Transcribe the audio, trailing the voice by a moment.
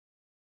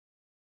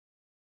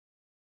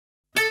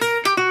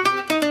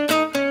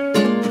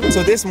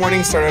So this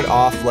morning started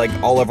off like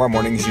all of our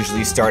mornings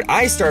usually start.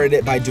 I started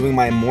it by doing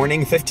my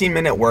morning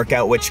 15-minute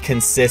workout, which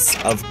consists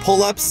of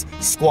pull-ups,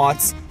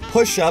 squats,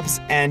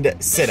 push-ups, and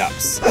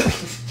sit-ups.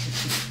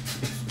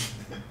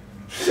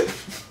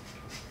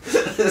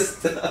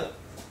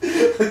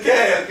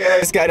 Okay.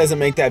 This guy doesn't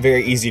make that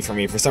very easy for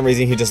me. For some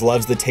reason, he just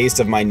loves the taste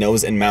of my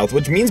nose and mouth,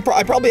 which means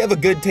I probably have a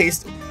good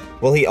taste.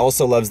 Well, he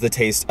also loves the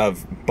taste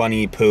of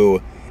bunny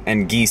poo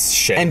and geese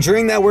shit. And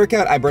during that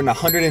workout, I burned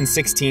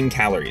 116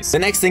 calories. The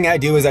next thing I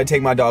do is I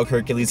take my dog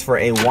Hercules for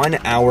a 1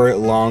 hour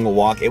long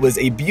walk. It was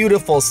a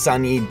beautiful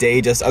sunny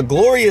day, just a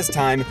glorious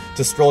time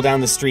to stroll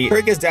down the street.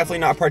 Herc is definitely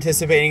not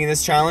participating in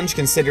this challenge,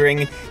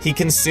 considering he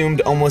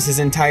consumed almost his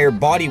entire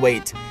body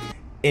weight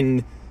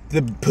in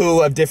the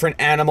poo of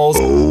different animals.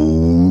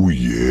 Oh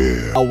yeah.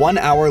 A 1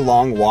 hour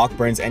long walk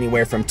burns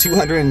anywhere from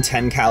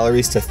 210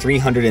 calories to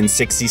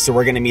 360, so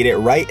we're gonna meet it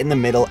right in the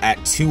middle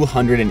at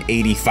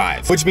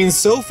 285. Which means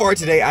so far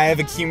today I have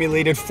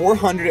accumulated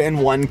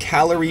 401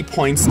 calorie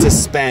points to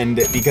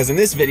spend, because in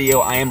this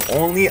video I am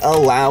only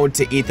allowed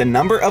to eat the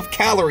number of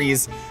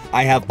calories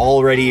I have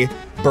already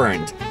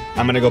burned.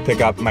 I'm gonna go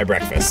pick up my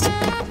breakfast.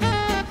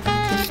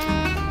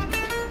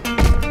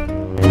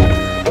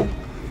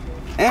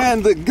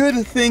 And the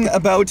good thing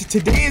about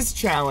today's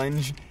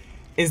challenge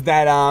is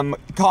that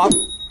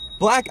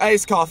black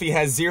iced coffee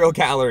has 0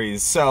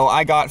 calories, so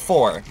I got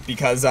 4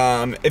 because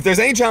if there's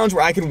any challenge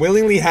where I can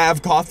willingly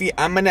have coffee,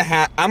 I'm gonna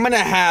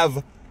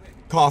have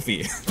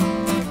coffee.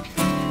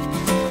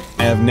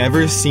 I have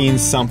never seen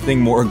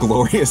something more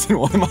glorious in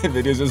one of my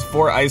videos. There's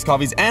 4 iced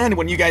coffees, and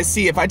when you guys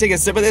see, if I take a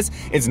sip of this,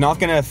 it's not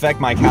gonna affect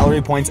my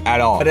calorie points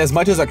at all. But as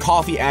much as a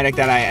coffee addict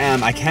that I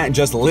am, I can't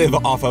just live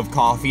off of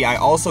coffee. I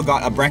also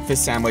got a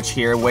breakfast sandwich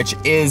here, which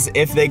is,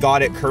 if they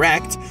got it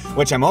correct,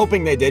 which I'm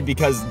hoping they did,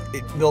 because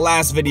the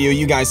last video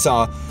you guys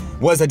saw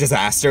was a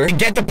disaster.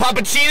 Get the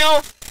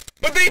puppuccino,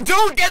 but they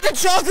don't get the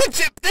chocolate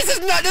chip.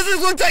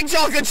 Doesn't look like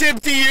chocolate chip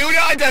to you.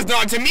 No, it does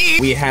not to me.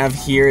 We have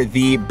here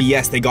the,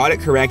 yes, they got it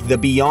correct, the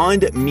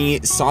Beyond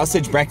Meat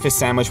sausage breakfast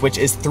sandwich, which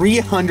is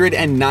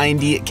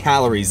 390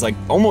 calories, like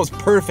almost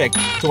perfect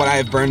to what I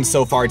have burned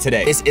so far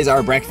today. This is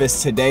our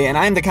breakfast today, and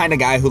I'm the kind of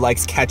guy who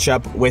likes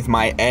ketchup with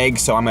my egg,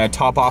 so I'm gonna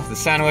top off the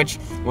sandwich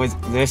with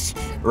this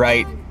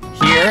right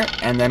here,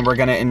 and then we're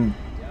gonna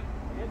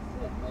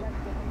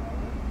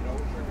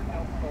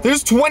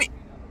There's 20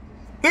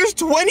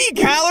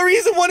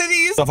 calories in one of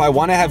these? So if I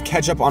want to have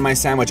ketchup on my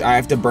sandwich, I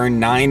have to burn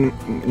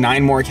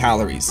nine more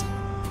calories.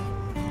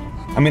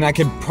 I mean, I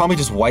could probably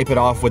just wipe it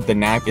off with the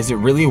nap. Is it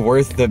really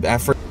worth the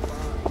effort?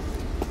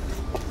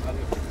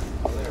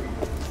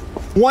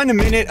 1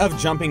 minute of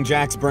jumping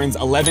jacks burns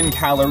 11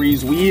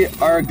 calories. We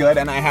are good,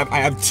 and I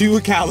have 2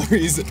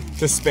 calories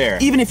to spare.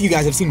 Even if you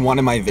guys have seen one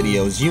of my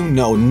videos, you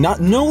know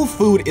no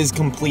food is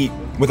complete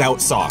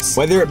without sauce.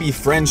 Whether it be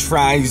French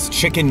fries,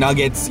 chicken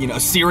nuggets, you know,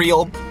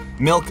 cereal,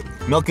 milk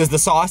is the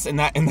sauce in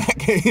that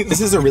case.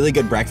 This is a really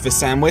good breakfast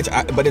sandwich,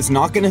 but it's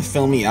not gonna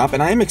fill me up,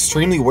 and I am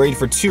extremely worried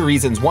for 2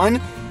 reasons.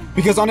 One,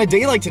 because on a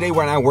day like today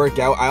when I work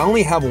out, I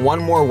only have 1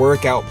 more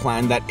workout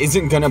plan that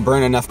isn't gonna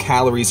burn enough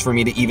calories for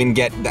me to even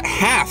get the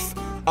half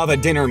of a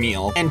dinner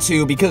meal. And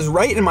 2, because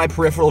right in my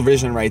peripheral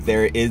vision right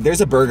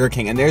there's a Burger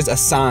King, and there's a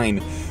sign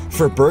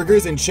for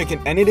burgers and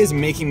chicken, and it is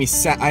making me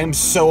sad. I am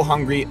so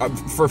hungry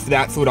for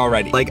that food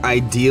already. Like,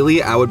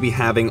 ideally, I would be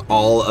having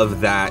all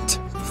of that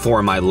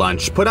for my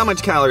lunch. Put how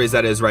much calories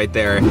that is right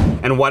there,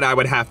 and what I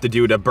would have to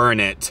do to burn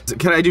it.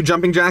 Can I do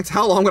jumping jacks?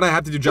 How long would I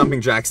have to do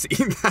jumping jacks to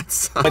eat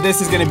that? But this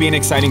is gonna be an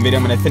exciting video.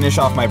 I'm gonna finish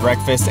off my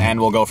breakfast,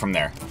 and we'll go from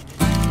there.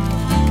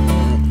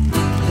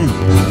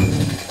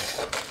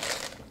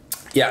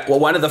 Yeah, well,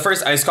 one of the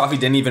first iced coffee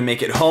didn't even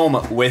make it home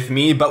with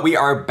me, but we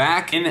are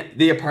back in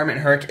the apartment.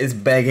 Herc is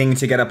begging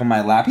to get up on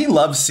my lap. He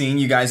loves seeing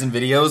you guys in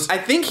videos. I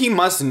think he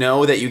must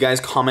know that you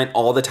guys comment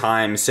all the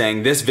time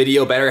saying this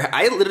video better.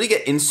 I literally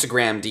get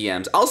Instagram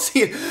DMs. I'll see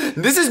it.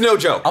 This is no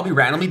joke. I'll be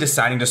randomly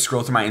deciding to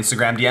scroll through my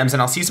Instagram DMs,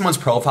 and I'll see someone's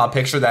profile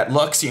picture that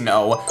looks, you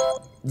know,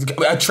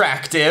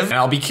 attractive, and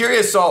I'll be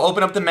curious, so I'll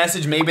open up the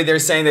message. Maybe they're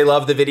saying they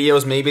love the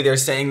videos, maybe they're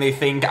saying they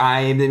think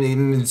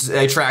I'm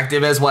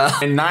attractive as well,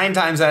 and 9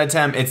 times out of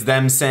 10 it's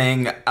them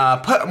saying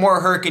put more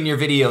Herc in your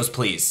videos,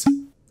 please.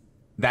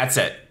 That's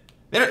it.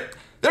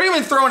 They don't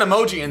even throw an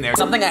emoji in there.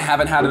 Something I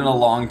haven't had in a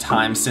long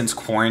time since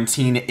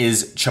quarantine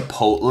is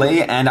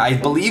Chipotle, and I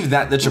believe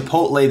that the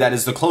Chipotle that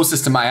is the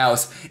closest to my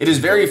house, it is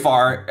very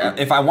far.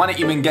 If I want to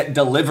even get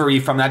delivery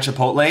from that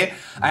Chipotle,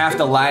 I have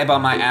to lie about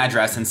my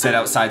address and sit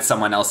outside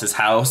someone else's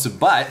house,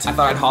 but I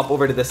thought I'd hop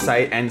over to the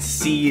site and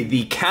see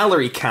the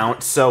calorie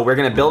count, so we're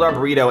gonna build our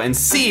burrito and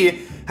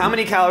see how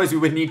many calories we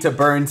would need to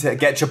burn to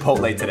get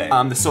Chipotle today.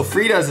 The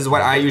sofritas is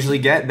what I usually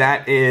get.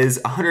 That is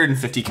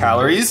 150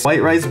 calories.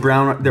 White rice,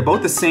 brown, they're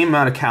both the same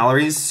amount of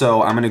calories,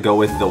 so I'm gonna go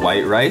with the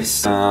white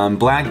rice.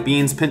 Black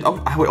beans, pinto,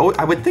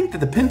 I would think that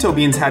the pinto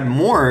beans had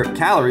more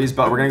calories,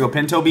 but we're gonna go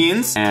pinto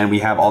beans. And we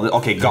have all the,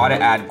 okay,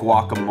 gotta add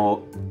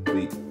guacamole.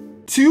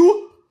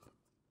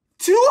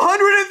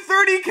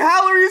 230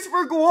 calories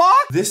for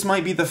guac? This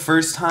might be the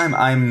first time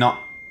I'm not.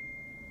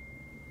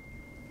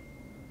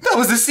 That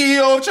was the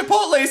CEO of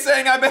Chipotle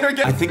saying I better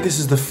get. I think this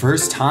is the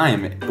first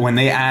time when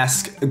they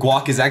ask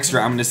guac is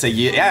extra, I'm gonna say,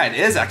 yeah, it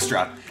is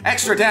extra.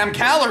 Extra damn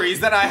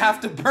calories that I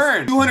have to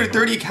burn.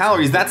 230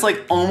 calories, that's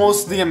like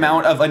almost the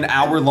amount of an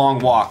hour-long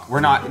walk. We're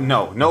not,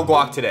 no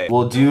guac today.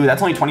 We'll do,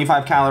 that's only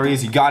 25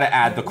 calories. You gotta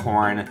add the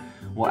corn.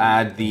 We'll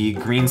add the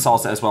green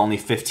salsa as well, only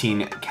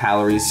 15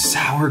 calories.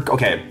 Sour,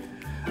 okay.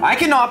 I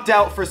can opt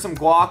out for some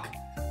guac,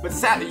 but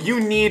you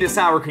need a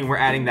sour cream. We're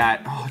adding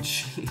that. Oh,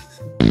 jeez.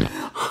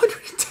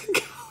 110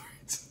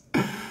 calories.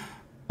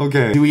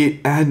 Okay, do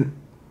we add?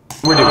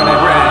 We're doing it.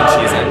 We're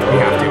adding cheese in. We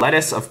have to.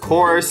 Lettuce, of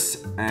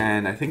course.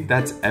 And I think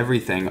that's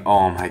everything.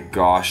 Oh my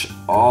gosh.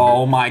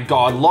 Oh my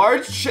god.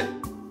 Large shit.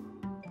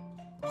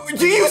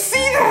 Do you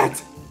see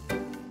that?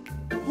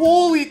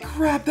 Holy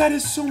crap, that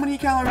is so many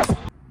calories.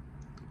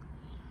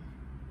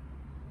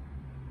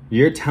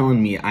 You're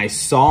telling me I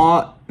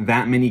saw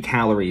that many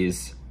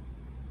calories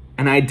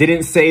and I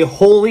didn't say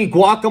holy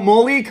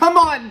guacamole? Come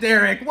on,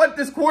 Derek. What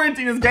this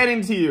quarantine is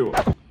getting to you.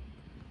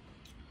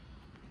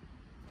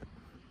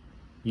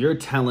 You're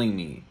telling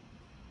me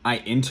I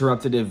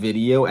interrupted a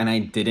video and I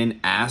didn't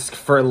ask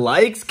for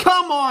likes?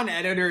 Come on,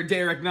 editor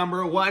Derek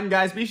 #1.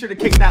 Guys, be sure to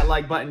kick that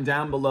like button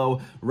down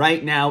below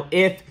right now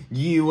if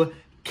you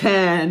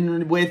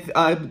can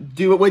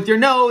do it with your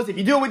nose. If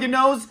you do it with your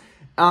nose,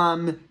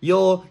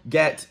 you'll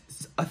get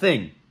a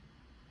thing.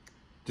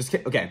 Just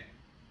kidding. Okay.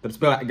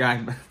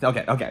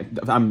 Okay.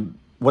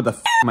 What the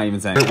f am I even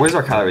saying? Where's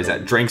our calories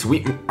at? Drinks.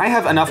 I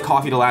have enough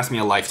coffee to last me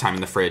a lifetime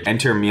in the fridge.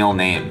 Enter meal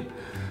name.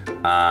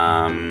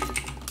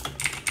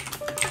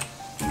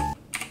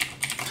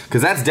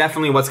 Because that's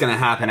definitely what's gonna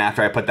happen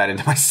after I put that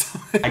into my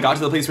stomach. I got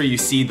to the place where you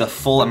see the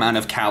full amount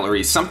of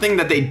calories. Something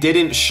that they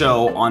didn't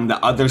show on the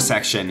other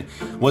section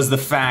was the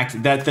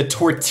fact that the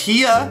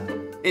tortilla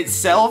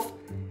itself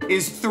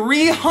is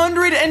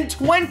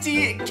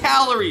 320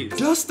 calories.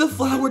 Just the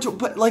flour,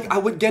 but like I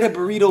would get a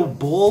burrito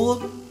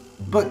bowl,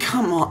 but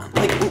come on,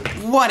 like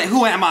what,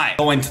 who am I?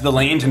 Go into the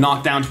lane to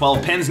knock down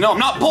 12 pins? No, I'm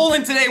not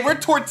bowling today, we're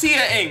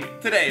tortilla-ing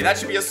today. That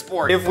should be a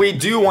sport. If we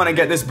do wanna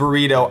get this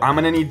burrito, I'm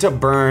gonna need to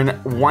burn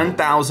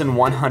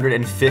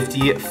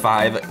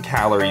 1,155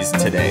 calories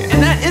today.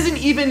 And that isn't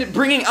even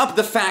bringing up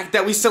the fact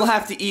that we still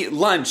have to eat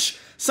lunch.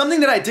 Something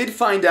that I did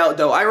find out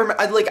though, I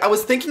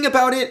was thinking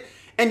about it,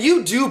 and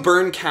you do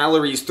burn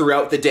calories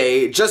throughout the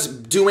day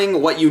just doing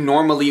what you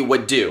normally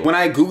would do. When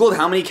I Googled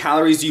how many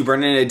calories do you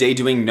burn in a day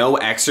doing no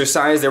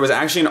exercise, there was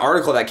actually an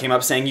article that came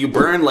up saying you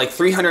burn like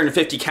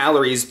 350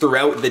 calories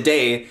throughout the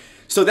day.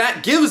 So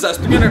that gives us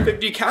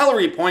 350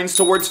 calorie points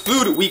towards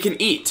food we can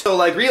eat. So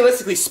like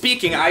realistically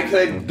speaking, I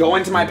could go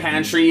into my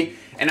pantry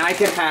and I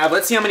could have,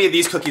 let's see how many of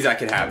these cookies I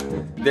could have.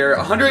 They're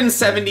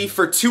 170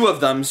 for 2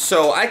 of them,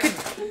 so I could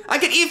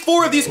eat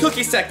 4 of these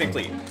cookies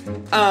technically.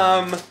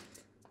 I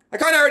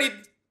kinda already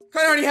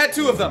had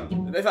 2 of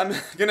them, if I'm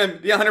gonna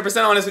be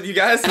 100% honest with you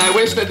guys. And I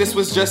wish that this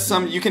was just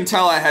some, you can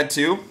tell I had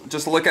 2.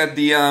 Just look at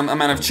the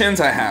amount of chins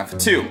I have,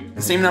 2.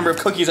 The same number of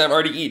cookies I've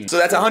already eaten. So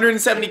that's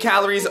 170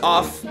 calories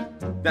off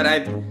and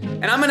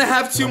I'm gonna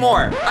have 2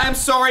 more. I'm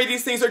sorry,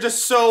 these things are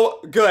just so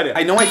good.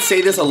 I know I say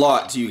this a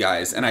lot to you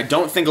guys, and I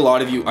don't think a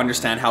lot of you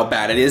understand how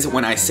bad it is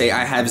when I say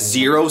I have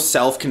 0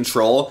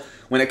 self-control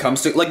when it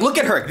comes to, like, look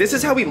at her. This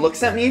is how he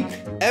looks at me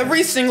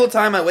every single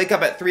time I wake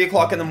up at 3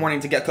 o'clock in the morning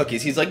to get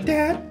cookies. He's like,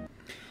 Dad,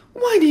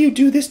 why do you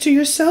do this to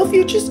yourself?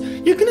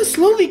 You're gonna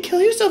slowly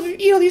kill yourself if you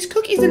eat all these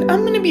cookies, and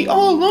I'm gonna be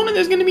all alone and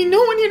there's gonna be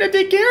no one here to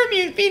take care of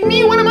me and feed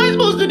me. What am I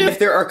supposed to do? If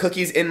there are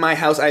cookies in my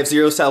house, I have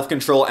 0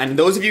 self-control, and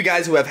those of you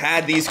guys who have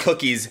had these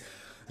cookies,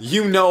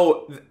 you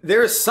know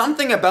there is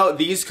something about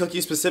these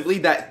cookies specifically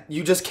that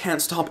you just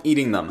can't stop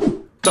eating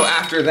them. So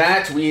after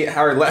that, we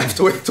are left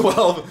with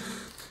 12.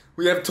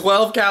 We have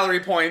 12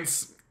 calorie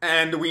points.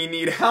 And we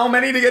need how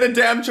many to get a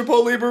damn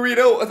Chipotle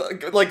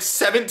burrito? Like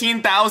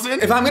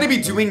 17,000? If I'm gonna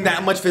be doing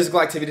that much physical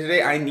activity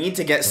today, I need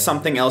to get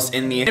something else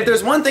in me. If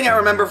there's one thing I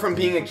remember from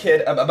being a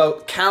kid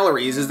about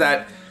calories is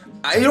that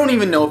I don't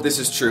even know if this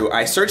is true.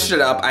 I searched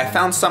it up. I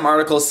found some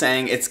articles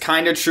saying it's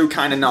kind of true,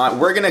 kind of not.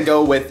 We're gonna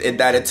go with it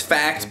that it's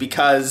fact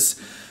because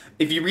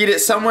if you read it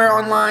somewhere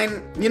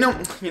online, you know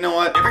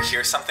what? Ever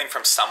hear something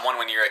from someone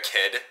when you're a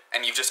kid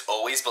and you've just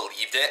always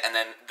believed it, and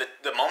then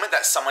the moment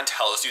that someone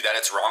tells you that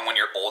it's wrong when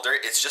you're older,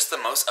 it's just the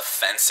most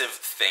offensive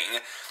thing.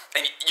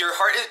 And your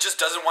heart just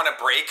doesn't want to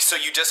break, so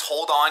you just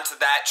hold on to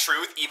that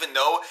truth even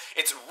though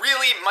it's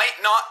really might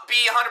not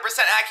be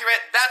 100% accurate.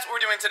 That's what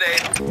we're doing today.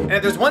 And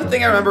if there's one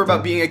thing I remember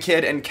about being a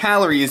kid and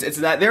calories, it's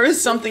that there is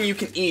something you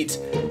can eat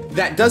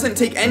that doesn't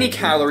take any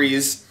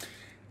calories.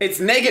 It's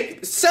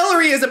negative.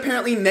 Celery is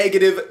apparently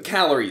negative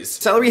calories.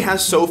 Celery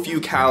has so few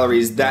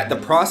calories that the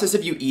process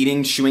of you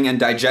eating, chewing, and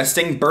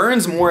digesting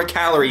burns more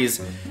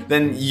calories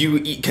than you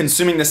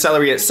consuming the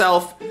celery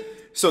itself.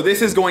 So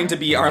this is going to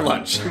be our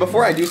lunch.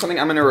 Before I do something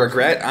I'm gonna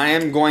regret, I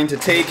am going to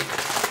take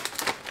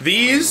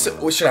these.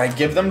 Should I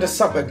give them to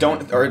someone?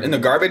 Or in the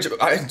garbage?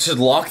 I should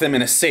lock them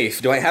in a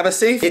safe. Do I have a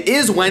safe? It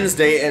is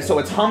Wednesday, and so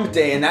it's hump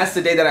day, and that's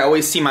the day that I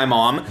always see my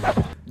mom.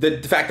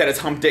 The fact that it's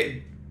hump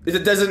day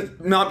It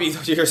doesn't not be,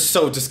 you're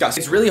so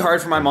disgusting. It's really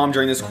hard for my mom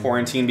during this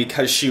quarantine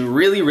because she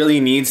really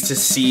needs to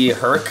see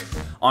Herc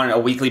on a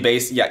weekly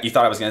basis. Yeah, you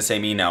thought I was gonna say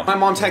me, no. My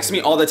mom texts me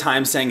all the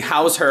time saying,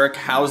 how's Herc,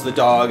 how's the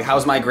dog,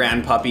 how's my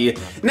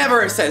grandpuppy?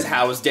 Never says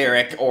how's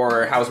Derek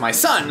or how's my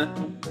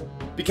son,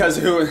 because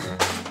who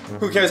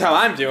cares how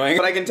I'm doing?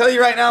 But I can tell you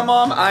right now,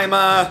 Mom, I'm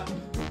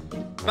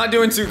not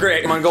doing too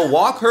great. I'm gonna go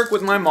walk Herc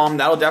with my mom.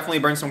 That'll definitely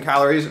burn some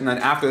calories. And then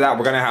after that,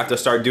 we're gonna have to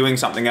start doing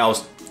something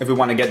else if we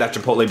wanna get that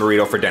Chipotle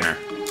burrito for dinner.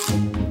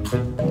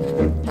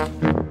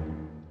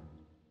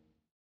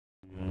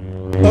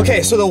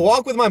 Okay, so the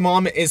walk with my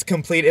mom is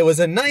complete. It was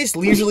a nice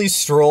leisurely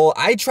stroll.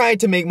 I tried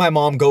to make my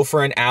mom go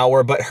for an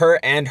hour, but her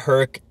and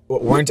Herc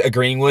weren't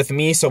agreeing with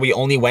me, so we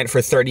only went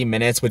for 30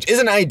 minutes, which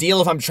isn't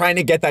ideal if I'm trying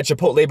to get that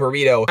Chipotle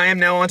burrito. I am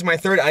now on to my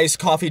third iced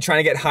coffee, trying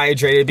to get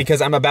hydrated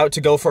because I'm about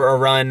to go for a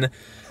run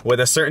with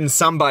a certain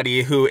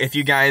somebody who, if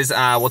you guys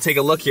will take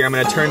a look here, I'm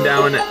gonna turn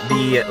down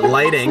the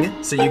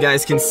lighting so you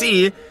guys can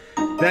see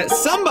that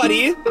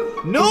somebody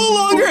no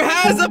longer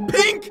has a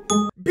pink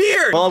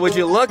beard. Well, would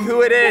you look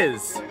who it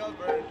is?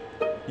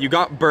 You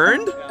got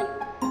burned?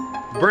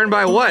 Burned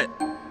by what?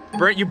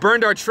 You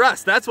burned our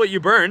trust. That's what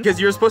you burned, because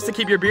you were supposed to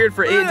keep your beard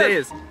for 8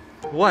 days.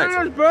 What?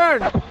 I was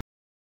burned.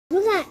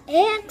 Was that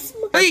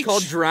eczema?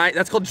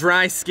 That's called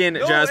dry skin,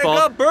 No, Jazz Paul. I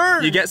got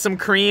burned. You get some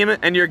cream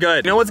and you're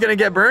good. You know what's gonna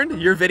get burned?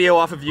 Your video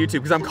off of YouTube,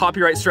 because I'm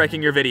copyright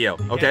striking your video,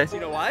 okay? Yes,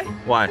 you know why?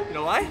 Why? You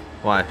know why?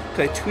 Why?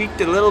 Because I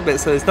tweaked it a little bit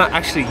so it's not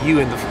actually you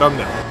in the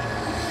thumbnail.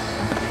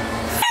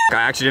 I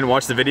actually didn't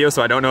watch the video,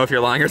 so I don't know if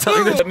you're lying or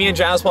telling the truth. Me and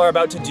Jazz Paul are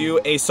about to do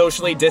a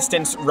socially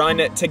distanced run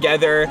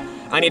together.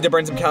 I need to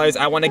burn some calories.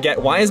 I want to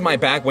get, why is my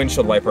back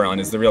windshield wiper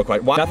on is the real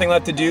question. Nothing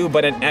left to do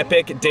but an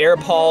epic dare,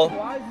 Paul.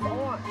 Why is it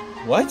on?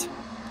 What?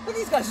 Look at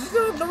these guys, they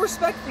have no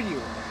respect for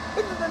you.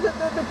 They're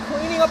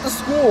cleaning up the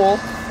school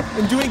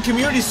and doing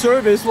community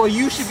service while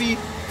you should be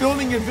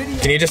filming your video.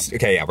 Can you just,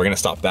 okay, yeah, we're gonna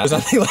stop that. There's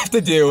nothing left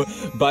to do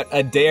but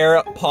a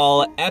dare,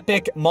 Paul,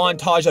 epic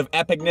montage of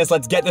epicness.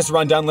 Let's get this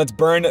run done. Let's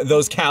burn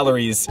those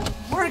calories.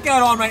 Working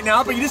out on right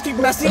now, but you just keep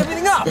messing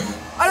everything up.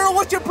 I don't know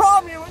what's your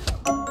problem here.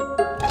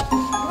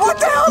 What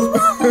the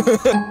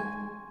hell's wrong?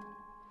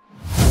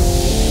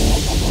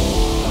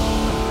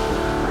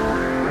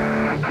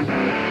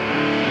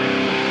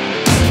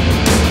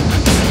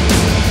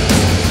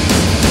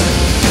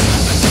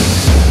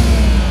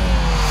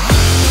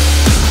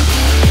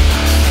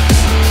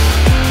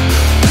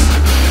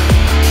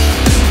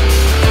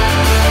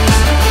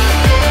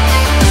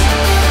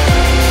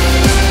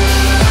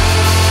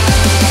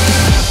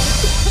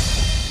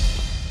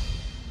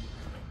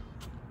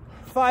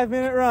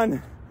 5-minute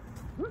run.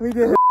 We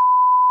did it.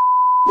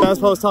 Jazz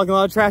Paul was talking a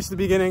lot of trash at the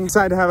beginning.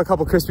 Decided to have a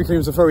couple Krispy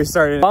Kremes before we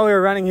started. While we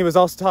were running, he was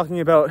also talking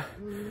about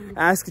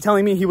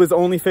telling me he was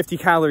only 50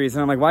 calories.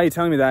 And I'm like, why are you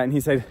telling me that? And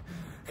he said,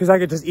 because I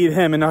could just eat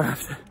him and not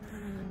have to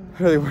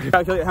really worry.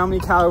 Calculate how many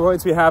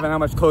calories we have and how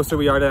much closer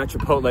we are to that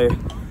Chipotle.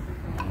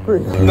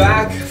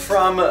 Back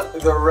from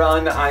the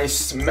run, I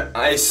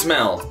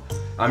smell.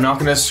 I'm not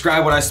gonna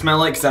describe what I smell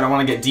like because I don't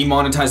want to get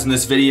demonetized in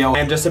this video.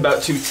 I'm just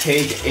about to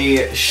take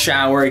a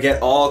shower,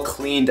 get all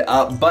cleaned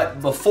up. But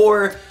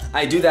before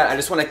I do that, I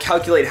just want to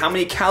calculate how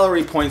many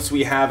calorie points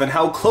we have and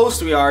how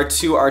close we are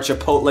to our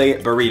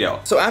Chipotle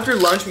burrito. So after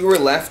lunch, we were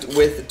left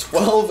with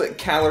 12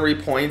 calorie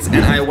points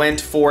and I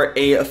went for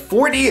a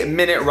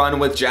 40-minute run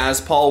with Jazz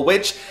Paul,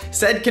 which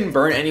said can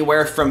burn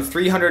anywhere from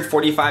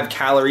 345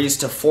 calories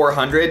to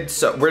 400.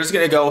 So we're just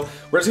gonna go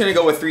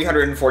with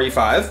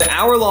 345. The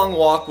hour-long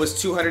walk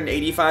was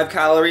 285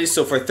 calories.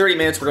 So for 30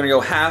 minutes, we're gonna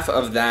go half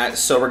of that.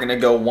 So we're gonna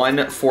go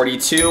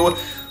 142,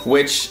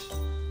 which,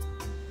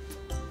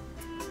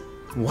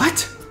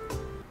 what?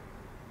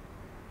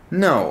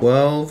 No.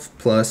 12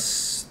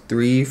 plus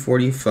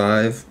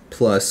 345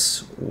 plus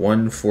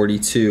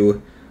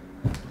 142.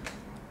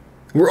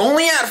 We're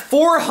only at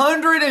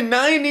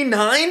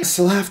 499?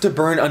 Still have to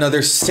burn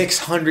another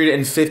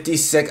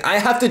 656. I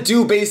have to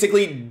do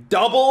basically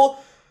double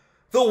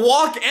the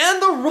walk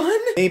and the run?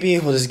 Maybe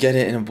we'll just get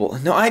it in a bowl.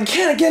 No, I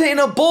can't get it in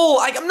a bowl.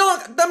 I'm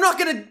not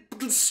gonna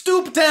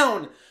stoop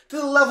down to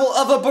the level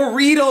of a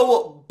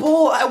burrito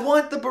bowl. I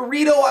want the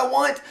burrito,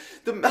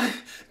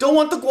 don't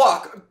want the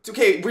guac.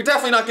 Okay, we're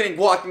definitely not getting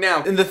guac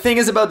now. And the thing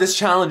is about this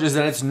challenge is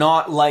that it's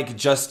not like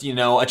just, you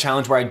know, a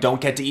challenge where I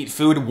don't get to eat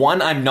food.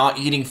 One, I'm not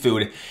eating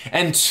food.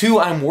 And two,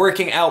 I'm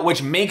working out,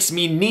 which makes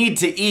me need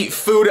to eat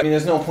food. I mean,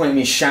 there's no point in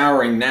me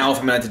showering now if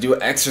I'm gonna have to do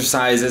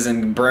exercises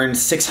and burn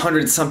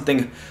 600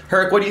 something.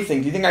 Herc, what do you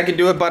think? Do you think I can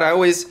do it? But I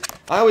always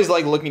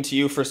like looking to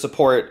you for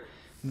support.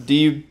 Do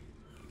you?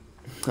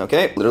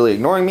 Okay, literally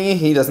ignoring me.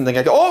 He doesn't think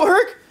I can. Oh,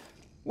 Herc!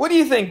 What do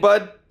you think,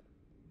 bud?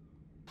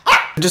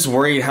 I'm just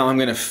worried how I'm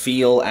gonna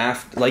feel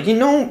after, like, you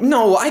know,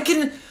 no, I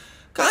can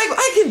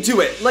do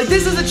it. Like,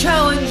 this is a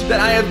challenge that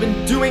I have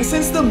been doing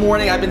since the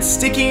morning. I've been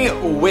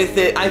sticking with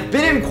it. I've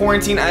been in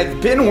quarantine.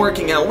 I've been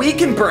working out. We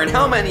can burn,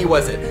 how many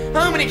was it?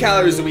 How many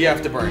calories do we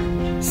have to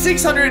burn?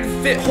 600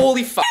 fit,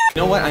 holy fuck.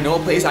 You know what, I know a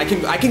place, I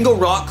can go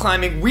rock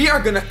climbing. We are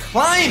gonna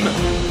climb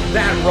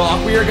that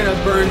rock. We are gonna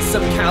burn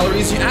some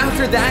calories.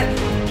 After that,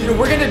 You know,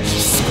 we're gonna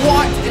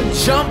squat and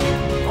jump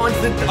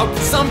onto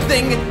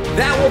something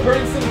that will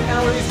burn some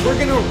calories. We're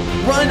gonna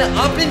run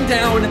up and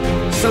down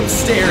some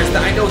stairs.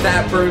 I know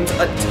that burns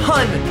a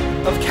ton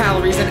of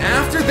calories, and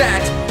after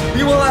that,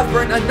 we will have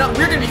burned enough.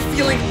 We're gonna be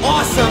feeling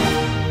awesome.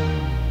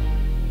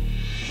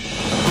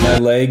 My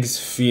legs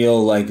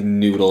feel like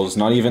noodles,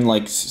 not even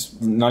like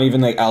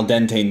al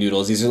dente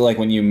noodles. These are like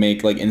when you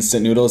make like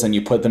instant noodles and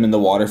you put them in the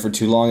water for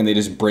too long and they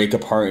just break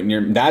apart,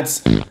 and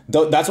that's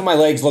what my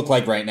legs look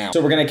like right now.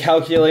 So we're gonna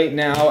calculate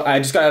now. I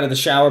just got out of the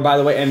shower, by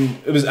the way, and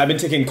I've been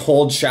taking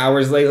cold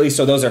showers lately,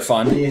 so those are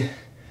fun. 3,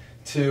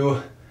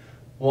 2,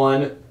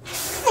 1.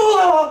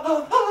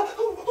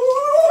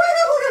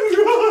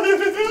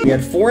 We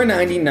had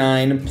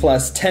 499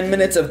 plus 10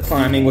 minutes of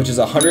climbing, which is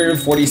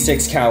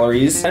 146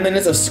 calories, 10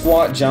 minutes of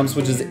squat jumps,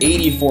 which is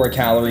 84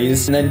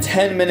 calories, and then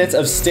 10 minutes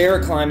of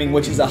stair climbing,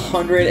 which is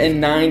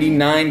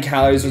 199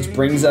 calories, which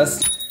brings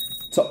us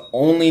to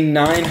only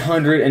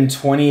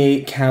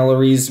 928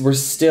 calories. We're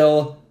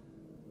still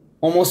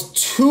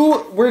almost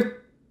we're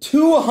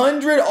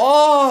 200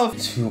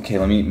 off. Okay,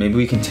 maybe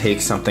we can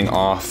take something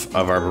off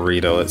of our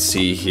burrito. Let's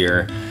see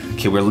here.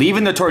 Okay, we're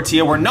leaving the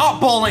tortilla. We're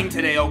not bowling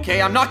today, okay?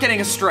 I'm not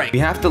getting a strike. We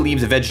have to leave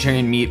the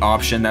vegetarian meat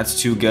option.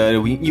 That's too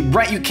good.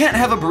 You can't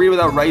have a burrito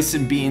without rice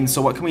and beans,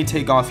 so what can we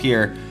take off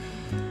here?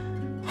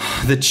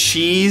 The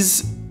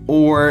cheese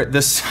or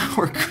the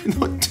sour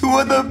cream, two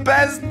of the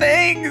best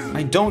things.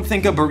 I don't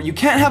think you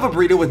can't have a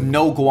burrito with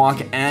no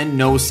guac and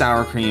no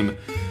sour cream.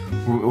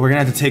 We're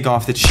gonna have to take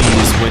off the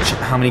cheese, which,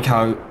 how many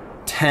calories?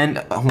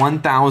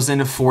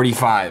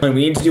 1,045. And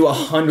we need to do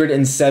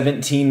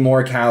 117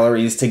 more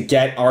calories to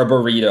get our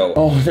burrito.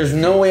 Oh, there's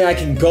no way I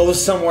can go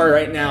somewhere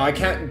right now. I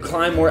can't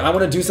climb more. I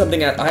want to do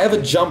something I have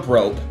a jump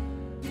rope.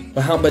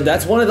 But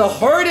that's one of the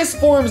hardest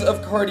forms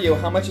of cardio.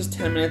 How much is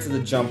 10 minutes of the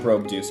jump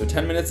rope do? So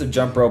 10 minutes of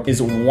jump rope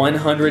is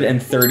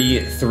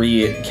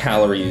 133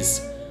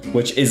 calories,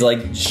 which is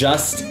like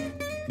just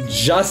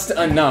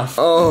enough.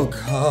 Oh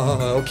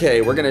God.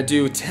 Okay, we're gonna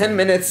do 10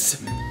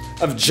 minutes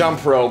of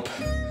jump rope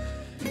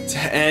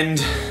to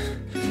end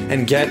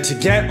and get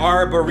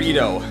our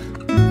burrito.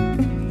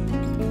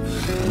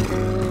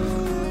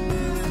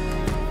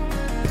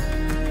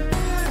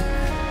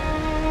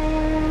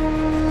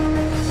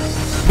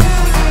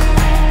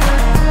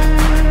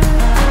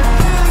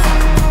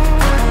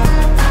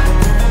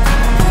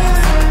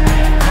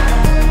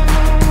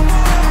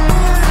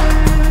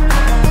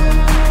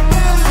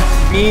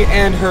 Me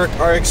and Herc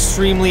are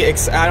extremely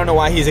I don't know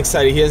why he's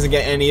excited. He doesn't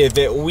get any of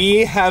it.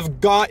 We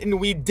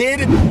did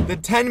the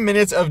 10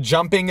 minutes of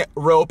jumping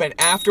rope, and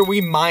after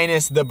we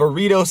minus the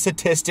burrito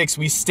statistics,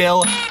 we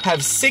still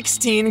have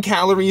 16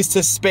 calories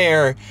to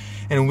spare,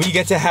 and we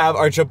get to have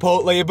our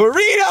Chipotle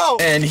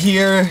burrito! And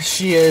here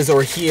she is,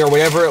 or here,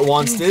 whatever it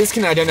wants. This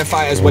can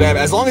identify as whatever,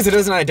 as long as it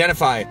doesn't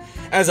identify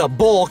as a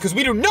bowl, because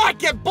we do not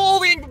get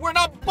bowling! We're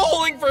not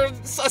bowling for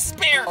a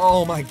spare!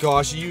 Oh my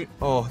gosh,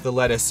 oh, the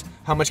lettuce.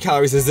 How much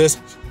calories is this?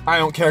 I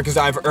don't care because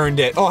I've earned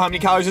it. Oh, how many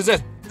calories is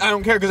this? I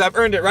don't care because I've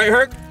earned it, right,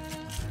 Herc?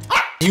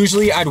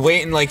 Usually I'd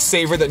wait and like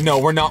savor that. No,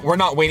 we're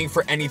not waiting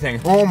for anything.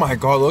 Oh my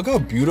God, look how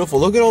beautiful.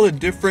 Look at all the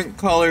different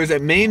colors.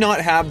 It may not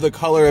have the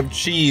color of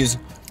cheese,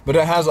 but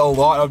it has a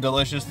lot of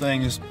delicious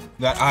things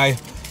that I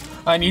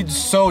need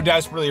so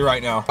desperately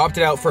right now.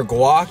 Opted out for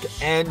guac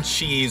and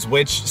cheese,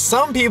 which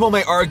some people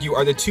may argue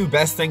are the two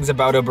best things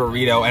about a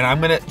burrito, and I'm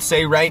gonna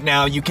say right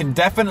now, you can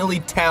definitely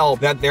tell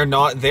that they're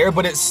not there,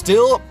 but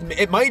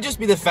it might just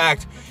be the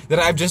fact that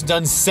I've just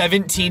done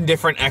 17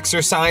 different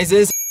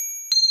exercises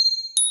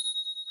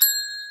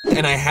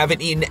and I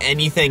haven't eaten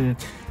anything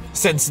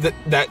since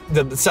I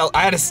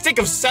had a stick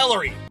of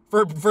celery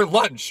for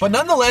lunch. But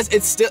nonetheless,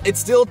 it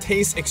still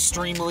tastes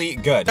extremely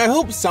good. I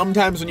hope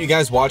sometimes when you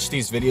guys watch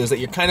these videos that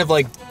you're kind of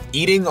like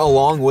eating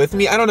along with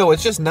me. I don't know,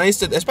 it's just nice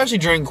to, especially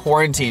during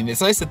quarantine,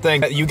 it's nice to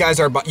think that you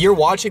guys you're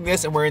watching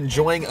this and we're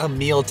enjoying a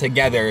meal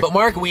together. But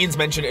Mark Wiens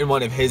mentioned it in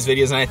one of his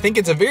videos, and I think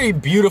it's a very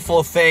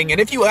beautiful thing. And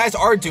if you guys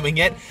are doing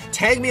it,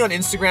 tag me on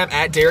Instagram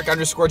at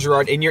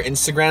Derek_Gerard in your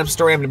Instagram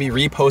story. I'm gonna be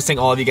reposting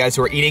all of you guys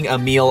who are eating a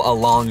meal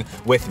along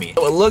with me.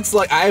 So it looks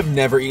like, I've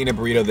never eaten a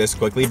burrito this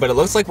quickly, but it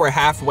looks like we're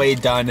halfway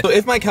done. So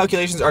if my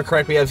calculations are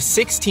correct, we have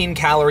 16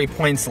 calorie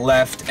points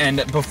left,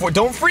 and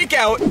don't freak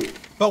out,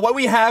 but what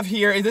we have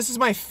here is, this is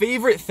my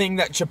favorite thing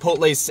that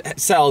Chipotle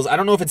sells. I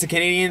don't know if it's a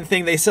Canadian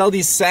thing. They sell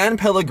these San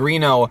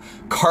Pellegrino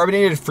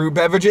carbonated fruit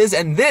beverages,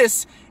 and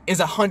this is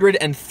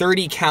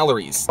 130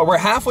 calories. But we're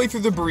halfway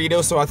through the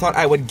burrito, so I thought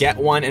I would get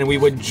one and we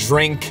would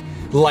drink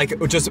like,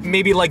 just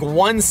maybe like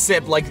one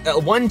sip, like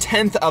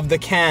 1/10 of the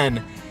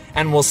can,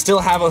 and we'll still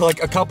have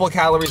like a couple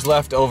calories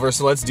left over,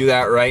 so let's do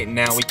that right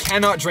now. We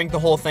cannot drink the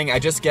whole thing. I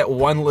just get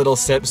one little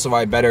sip, so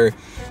I better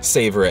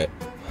savor it.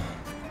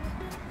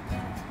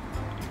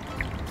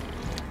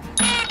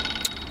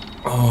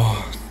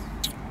 Oh.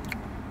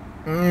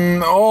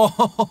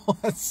 Oh,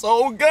 that's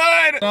so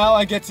good! Now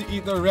I get to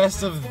eat the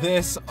rest of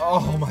this.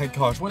 Oh my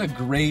gosh, what a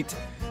great...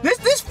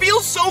 This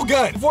feels so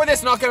good. Before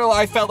this, not gonna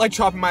lie, I felt like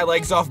chopping my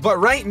legs off, but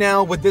right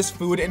now with this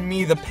food in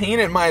me, the pain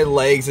in my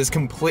legs is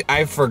complete.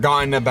 I've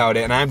forgotten about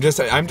it, and I'm just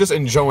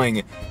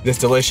enjoying this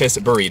delicious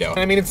burrito.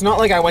 I mean, it's not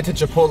like I went to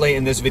Chipotle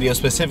in this video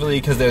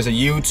specifically because there's a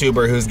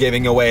YouTuber who's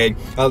giving away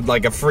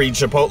like a free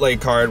Chipotle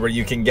card where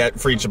you can get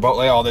free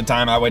Chipotle all the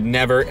time. I would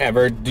never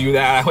ever do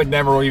that. I would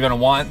never even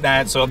want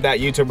that. So if that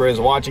YouTuber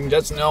is watching,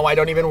 just know I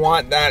don't even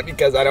want that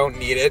because I don't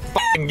need it.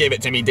 F***ing give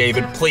it to me,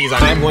 David, please.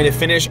 I'm going to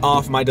finish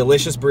off my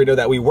delicious burrito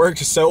that we worked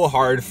so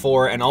hard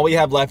for, and all we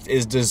have left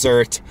is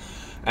dessert.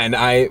 And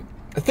I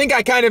think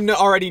I kind of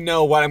already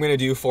know what I'm gonna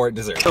do for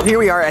dessert. So here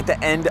we are at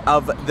the end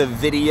of the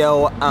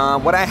video.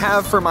 What I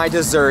have for my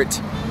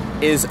dessert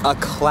is a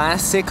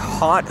classic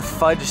hot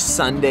fudge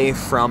sundae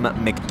from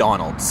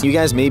McDonald's. You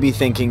guys may be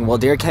thinking, well,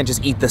 Derek can't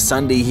just eat the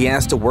sundae, he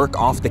has to work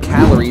off the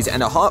calories,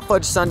 and a hot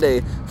fudge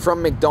sundae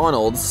from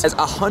McDonald's has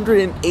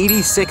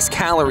 186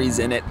 calories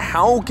in it.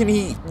 How can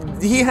he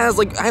has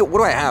like, what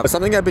do I have?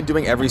 Something I've been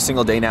doing every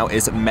single day now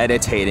is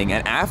meditating,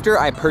 and after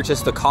I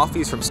purchased the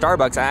coffees from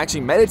Starbucks, I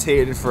actually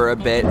meditated for a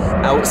bit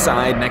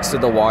outside next to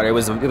the water. It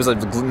was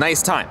a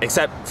nice time,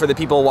 except for the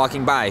people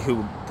walking by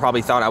who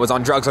probably thought I was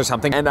on drugs or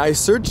something. And I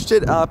searched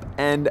it up,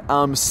 and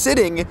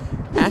sitting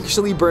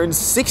actually burns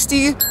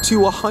 60 to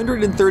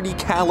 130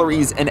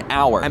 calories an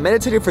hour. I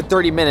meditated for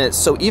 30 minutes,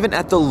 so even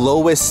at the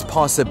lowest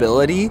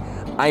possibility,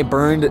 I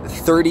burned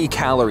 30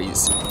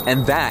 calories.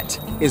 And that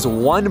is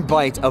one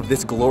bite of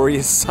this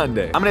glorious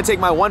sundae. I'm gonna take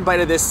my one bite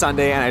of this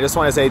sundae, and I just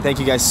wanna say thank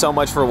you guys so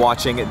much for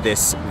watching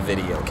this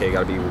video. Okay,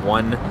 gotta be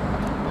one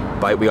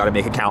bite, we gotta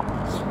make it count.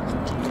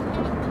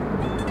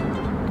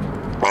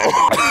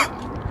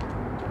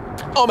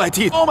 Oh, my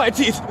teeth, oh, my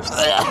teeth.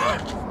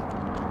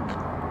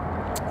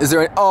 Is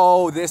there an,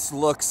 oh, this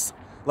looks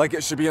like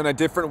it should be on a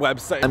different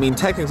website. I mean,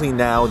 technically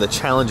now the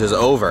challenge is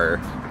over,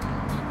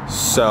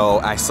 so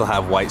I still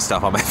have white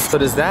stuff on my face. So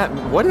does that,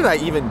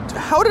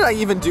 how did I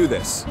even do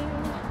this?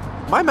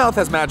 My mouth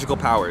has magical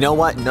powers. You know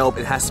what? Nope,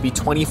 it has to be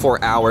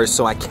 24 hours,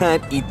 so I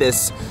can't eat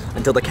this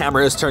until the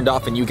camera is turned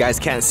off and you guys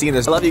can't see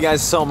this. I love you guys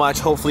so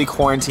much. Hopefully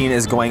quarantine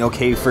is going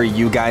okay for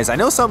you guys. I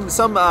know some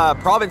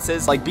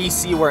provinces like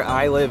BC where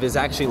I live is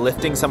actually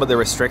lifting some of the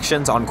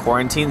restrictions on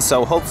quarantine,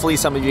 so hopefully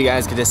some of you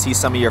guys get to see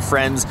some of your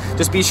friends.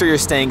 Just be sure you're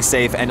staying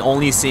safe and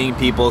only seeing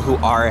people who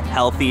are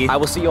healthy. I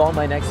will see you all in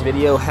my next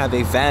video. Have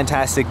a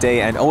fantastic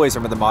day, and always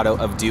remember the motto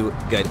of do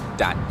good,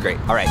 not great.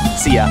 All right,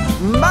 see ya.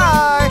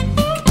 Bye!